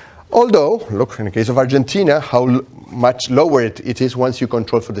effects. Although, look, in the case of Argentina, how much lower it is once you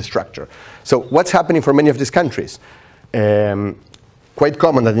control for the structure. So what's happening for many of these countries? Quite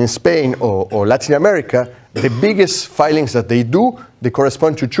common that in Spain or Latin America, the biggest filings that they do, they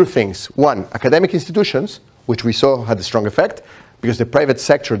correspond to two things. One, academic institutions, which we saw had a strong effect, because the private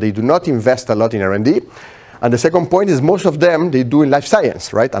sector, they do not invest a lot in R&D. And the second point is most of them, they do in life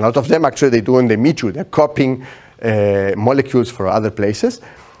science, right? And a lot of them, actually, they do in the Me Too. They're copying molecules for other places.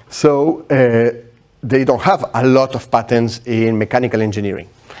 So they don't have a lot of patents in mechanical engineering.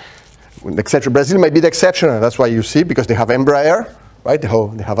 Etc. Brazil might be the exception, and that's why you see, because they have Embraer, right? They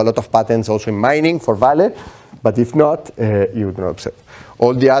have a lot of patents also in mining for Vale. But if not, you don't observe.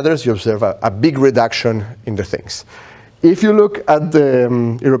 All the others, you observe a big reduction in the things. If you look at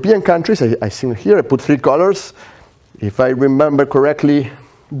the European countries, I see here, I put 3 colors. If I remember correctly,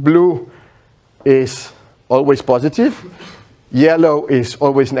 blue is always positive. Yellow is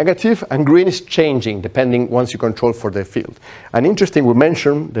always negative, and green is changing, depending once you control for the field. And interesting, we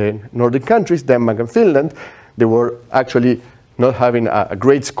mentioned the Nordic countries, Denmark and Finland. They were actually not having a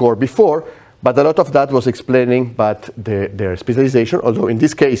great score before, but a lot of that was explaining but their specialization, although in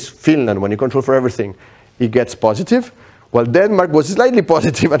this case, Finland, when you control for everything, it gets positive, while Denmark was slightly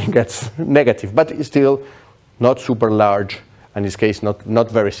positive and it gets negative, but it's still not super large, in this case,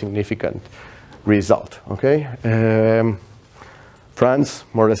 not very significant result, okay? France,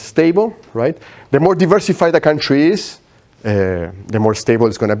 more or less stable, right? The more diversified a country is, the more stable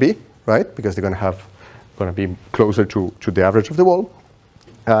it's going to be, right? Because they're going to be closer to the average of the world.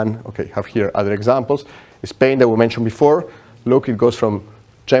 And, okay, have here other examples. Spain, that we mentioned before, look, it goes from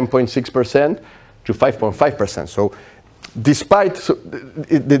 10.6% to 5.5%. So despite,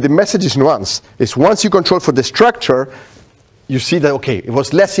 the message is nuanced. It's once you control for the structure, you see that, okay, it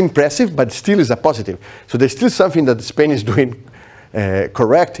was less impressive, but still is a positive. So there's still something that Spain is doing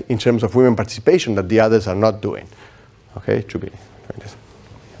correct in terms of women participation that the others are not doing. Okay, to be like this.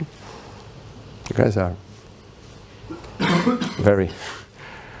 You guys are very.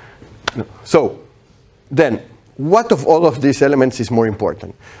 So then, what of all of these elements is more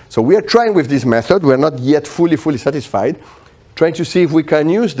important? So we are trying with this method. We're not yet fully satisfied, trying to see if we can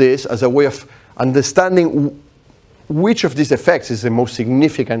use this as a way of understanding which of these effects is the most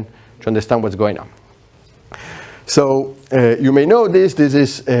significant to understand what's going on. So you may know this. This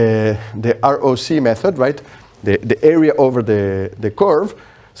is the ROC method, right? The area over the curve.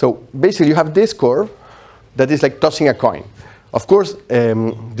 So basically, you have this curve that is like tossing a coin. Of course,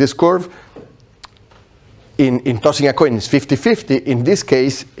 this curve in tossing a coin is 50-50. In this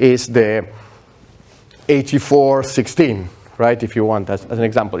case, is the 84-16, right? If you want, as an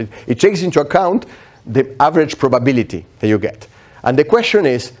example, it takes into account the average probability that you get. And the question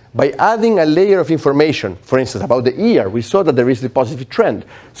is, by adding a layer of information, for instance, about the year, we saw that there is the positive trend.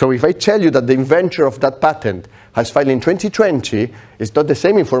 So if I tell you that the inventor of that patent has filed in 2020, it's not the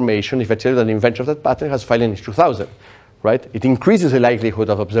same information if I tell you that the inventor of that patent has filed in 2000, right? It increases the likelihood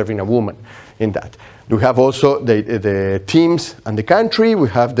of observing a woman in that. We have also the teams and the country. We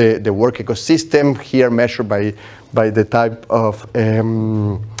have the work ecosystem here measured by the type of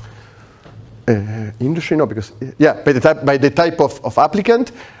industry, no, because, yeah, by the type of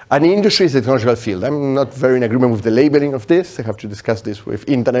applicant, and industry is the technological field. I'm not very in agreement with the labeling of this. I have to discuss this with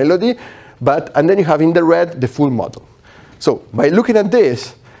Int and Elodie. And then you have in the red the full model. So by looking at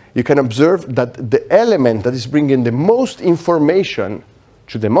this, you can observe that the element that is bringing the most information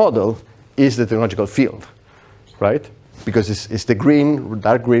to the model is the technological field, right? Because it's the green,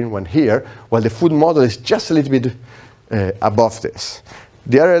 dark green one here, while the full model is just a little bit above this.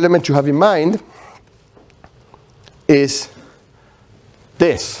 The other element you have in mind is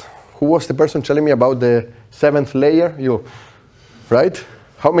this. Who was the person telling me about the 7th layer? You, right?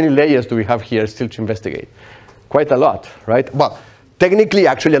 How many layers do we have here still to investigate? Quite a lot, right? Well, technically,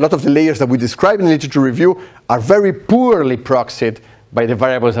 actually, a lot of the layers that we describe in the literature review are very poorly proxied by the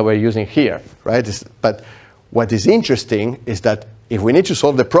variables that we're using here, right? But what is interesting is that if we need to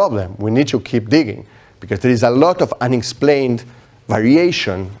solve the problem, we need to keep digging, because there is a lot of unexplained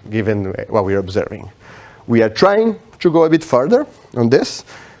variation given what we are observing. We are trying to go a bit further on this.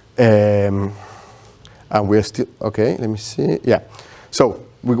 And we're still, okay, let me see. Yeah. So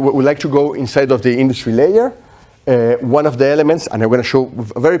we would like to go inside of the industry layer. One of the elements, and I'm going to show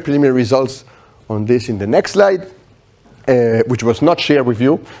very preliminary results on this in the next slide, which was not shared with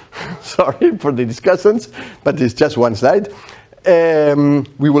you. Sorry for the discussions, but it's just one slide.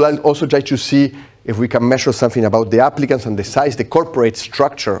 We will also try to see if we can measure something about the applicants and the size, the corporate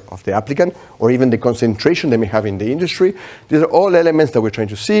structure of the applicant, or even the concentration they may have in the industry. These are all elements that we're trying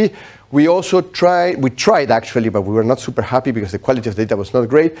to see. We also tried actually, but we were not super happy because the quality of data was not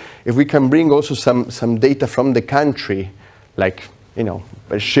great. If we can bring also some data from the country, like, you know,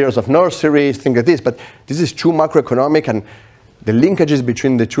 shares of nurseries, things like this, but this is too macroeconomic, and the linkages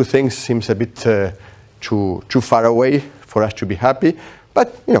between the two things seems a bit too far away for us to be happy.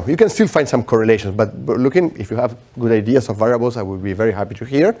 But you know, you can still find some correlations. But looking, if you have good ideas of variables, I would be very happy to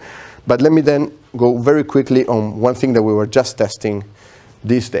hear. But let me then go very quickly on one thing that we were just testing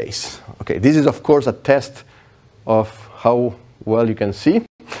these days. Okay, this is of course a test of how well you can see.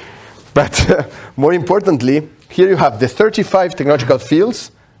 But more importantly, here you have the 35 technological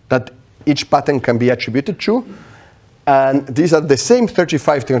fields that each patent can be attributed to. And these are the same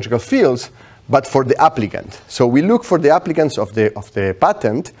 35 technological fields, but for the applicant. So we look for the applicants of the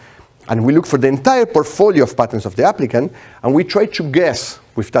patent, and we look for the entire portfolio of patents of the applicant, and we try to guess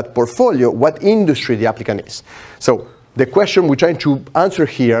with that portfolio what industry the applicant is. So the question we're trying to answer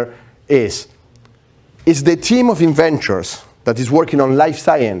here is the team of inventors that is working on life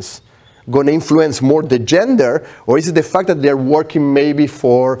science going to influence more the gender, or is it the fact that they're working maybe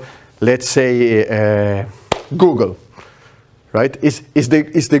for, let's say, Google? Right? Is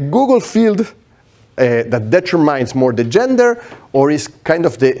the Google field that determines more the gender, or is kind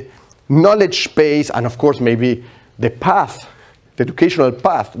of the knowledge space and of course maybe the path, the educational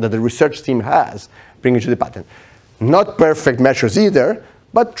path that the research team has bringing to the patent? Not perfect measures either,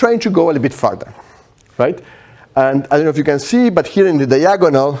 but trying to go a little bit farther, right? And I don't know if you can see, but here in the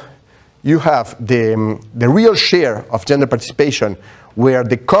diagonal, you have the real share of gender participation where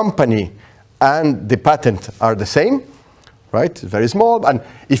the company and the patent are the same. Right? It's very small. And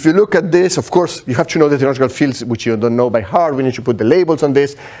if you look at this, of course, you have to know the technological fields, which you don't know by heart. We need to put the labels on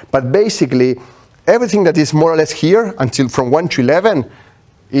this. But basically, everything that is more or less here, until from 1 to 11,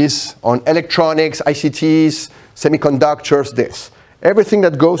 is on electronics, ICTs, semiconductors, this. Everything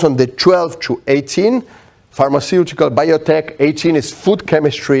that goes on the 12 to 18, pharmaceutical, biotech, 18 is food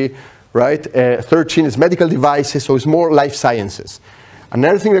chemistry, right? 13 is medical devices, so it's more life sciences. And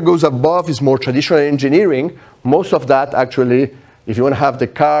everything that goes above is more traditional engineering. Most of that, actually, if you want to have the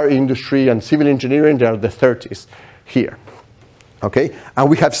car industry and civil engineering, they are the 30s here. Okay? And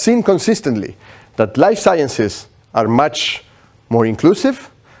we have seen consistently that life sciences are much more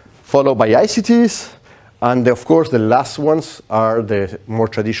inclusive, followed by ICTs, and of course, the last ones are the more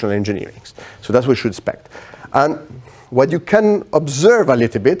traditional engineerings. So that's what you should expect. And what you can observe a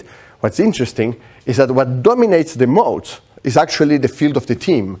little bit, what's interesting, is that what dominates the most is actually the field of the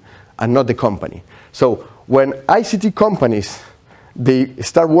team and not the company. So when ICT companies, they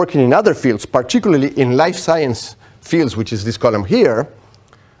start working in other fields, particularly in life science fields, which is this column here,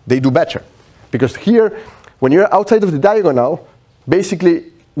 they do better. Because here, when you're outside of the diagonal,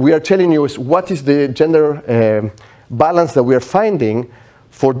 basically we are telling you is what is the gender balance that we are finding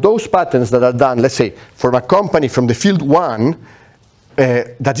for those patents that are done, let's say, from a company from the field 1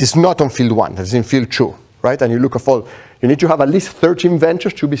 that is not on field 1, that is in field 2. Right? And you look at all, you need to have at least 13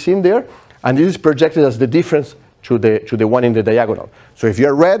 ventures to be seen there, and this is projected as the difference to the one in the diagonal. So if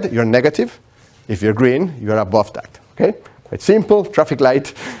you're red, you're negative. If you're green, you're above that. Okay? Quite simple, traffic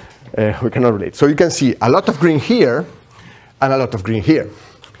light, we cannot relate. So you can see a lot of green here and a lot of green here.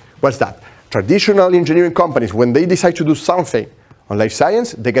 What's that? Traditional engineering companies, when they decide to do something on life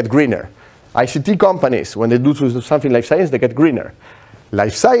science, they get greener. ICT companies, when they do something life science, they get greener.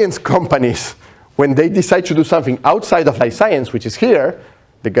 Life science companies, when they decide to do something outside of life science, which is here,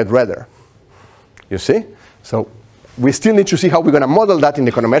 they get redder. You see? So we still need to see how we're going to model that in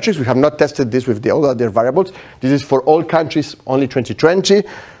the econometrics. We have not tested this with the all other variables. This is for all countries, only 2020.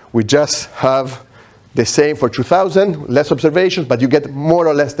 We just have the same for 2000, less observations, but you get more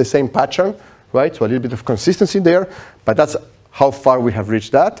or less the same pattern, right? So a little bit of consistency there, but that's how far we have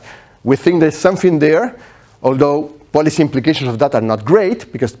reached that. We think there's something there, although policy implications of that are not great,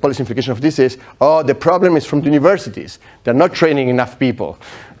 because the policy implication of this is, oh, the problem is from the universities. They're not training enough people,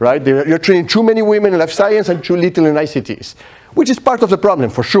 right? You're training too many women in life science and too little in ICTs, which is part of the problem,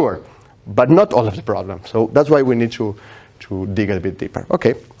 for sure, but not all of the problem. So that's why we need to to dig a bit deeper.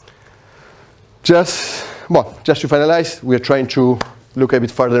 Okay. Just to finalize, we are trying to look a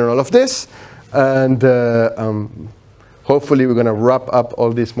bit further on all of this, and hopefully we're going to wrap up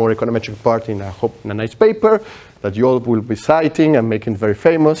all this more econometric part in a nice paper that you all will be citing and making very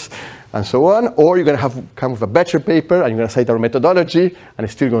famous, and so on. Or you're going to have come with a better paper, and you're going to cite our methodology, and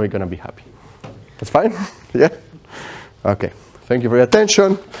it's still going to be happy. That's fine? Yeah? Okay. Thank you for your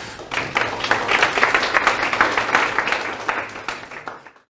attention.